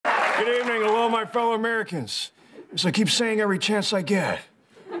Good evening, hello, my fellow Americans. As I keep saying every chance I get,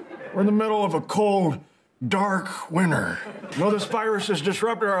 we're in the middle of a cold, dark winter. You know, this virus has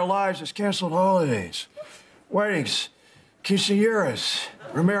disrupted our lives. It's canceled holidays, weddings, quinceañeras.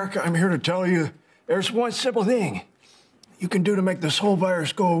 For America, I'm here to tell you there's one simple thing you can do to make this whole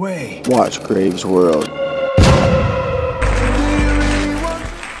virus go away. Watch Gravezworld.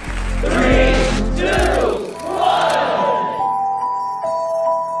 3, 2, 1.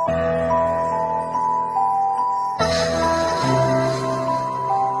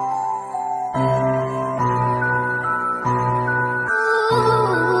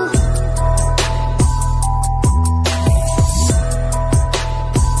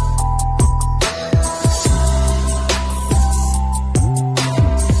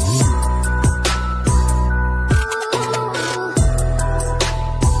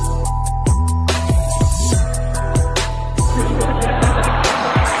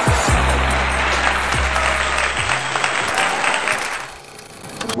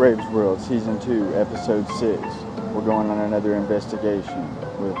 Gravezworld Season 2, Episode 6. We're going on another investigation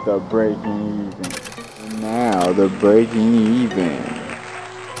with the breaking even. And now, the breaking even.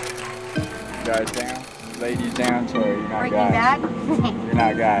 Guys down? Ladies down? Sorry, you're not Breaking guys. Bad? You're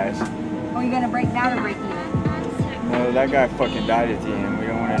not guys. Are you gonna break down or break even? No, that guy fucking died at the end. We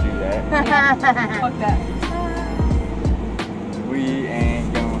don't want to do that. Fuck that. We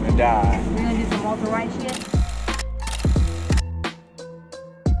ain't gonna die. We're gonna do some Walter White shit?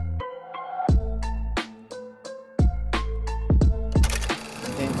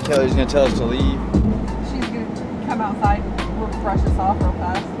 Kelly's gonna tell us to leave. She's gonna come outside and brush us off real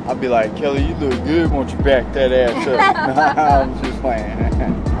fast. I'll be like, Kelly, you look good. Won't you back that ass up? I'm just playing.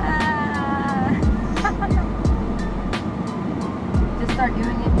 Just start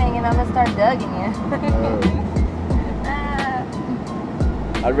doing your thing and I'm gonna start dugging you.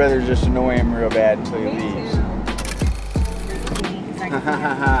 I'd rather just annoy him real bad until he leaves. No,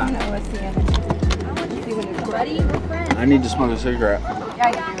 it's the end. I want you doing it, buddy. We're friends. I need to smoke a cigarette. Yeah,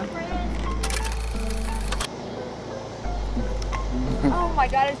 you do. Oh my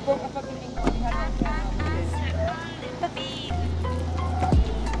god, I just broke my fucking ankle.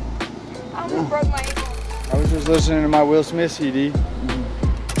 I almost broke my ankle. I was just listening to my Will Smith CD.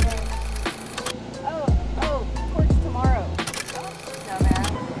 Oh, towards tomorrow. No, man.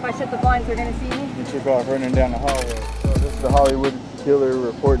 If I shut the blinds, they're gonna see me. He took off running down the hallway. So this is the Hollywood Killer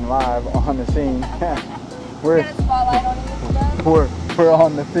reporting live on the scene. We're got a spotlight on it. We're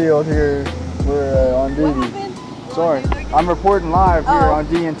on the field here. We're on duty. What happened? Sorry, I'm reporting live here on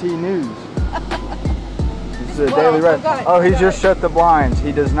DNT News. It's a daily rep. Oh, he just shut the blinds.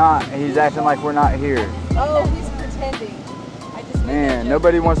 He does not. He's acting like we're not here. Oh, he's pretending. I just Man,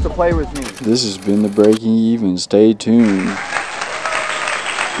 nobody wants to play with me. This has been the Breaking Even. Stay tuned.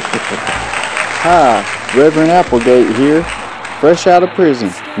 Hi, Reverend Applegate here, fresh out of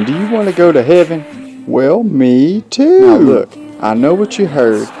prison. Do you want to go to heaven? Well, me too. Now look, I know what you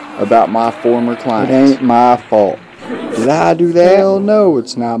heard about my former clients. It ain't my fault. Did I do that? Hell no,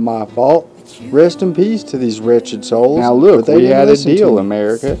 it's not my fault. Rest in peace to these wretched souls. Now look, we had a deal,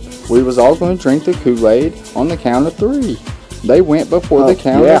 America. We was all going to drink the Kool-Aid on the count of 3. They went before the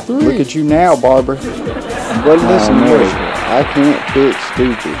count of 3. Look at you now, Barbara. But listen, I can't fix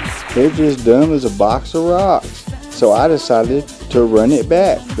stupid. They're just dumb as a box of rocks. So I decided to run it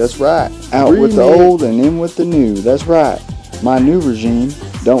back. That's right. Out with the old and in with the new. That's right. My new regime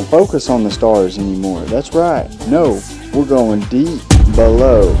don't focus on the stars anymore. That's right. No, we're going deep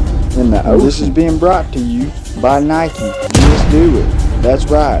below in the ocean. This is being brought to you by Nike. Just do it. That's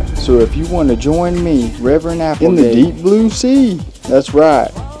right. So if you want to join me, Reverend Applegate, in the deep blue sea. That's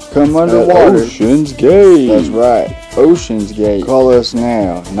right. Come underwater. Ocean's Gate. That's right. Ocean's Gate. Call us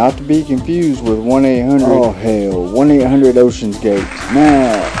now. Not to be confused with 1-800. Oh hell. 1-800 Ocean's Gate.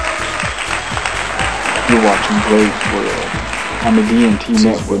 Now. You're watching Gravezworld on the DNT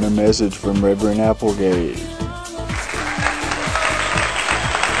Network. With a message from Reverend Applegate.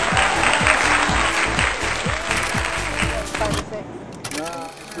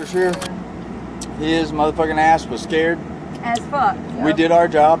 For sure. His motherfucking ass was scared. As fuck. Yep. We did our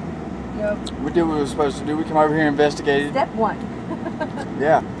job. Yep. We did what we were supposed to do. We come over here and investigated. Step 1.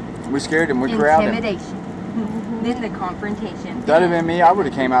 Yeah. We scared him. We corralled him. Intimidation. Then the confrontation. If that had been me, I would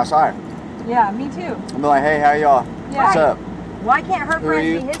have came outside. Yeah, me too. I'd be like, hey, how y'all? Yeah. What's up? Why can't her Who are friends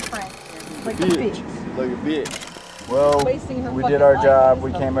you? be his friends? Like a bitch. Like a bitch. Well, Wasting her we fucking did our life job. on We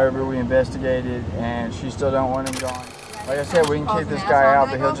this came stuff. over. We investigated, and she still don't want him gone. Like I said, we can Calls kick an this asshole, guy I'm out,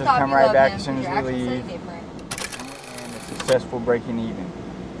 like, but he'll "Oh, just stop, come you right love back him, as soon but as you're we actually leave. so different." And a successful breaking even.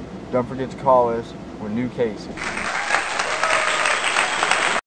 Don't forget to call us with new cases.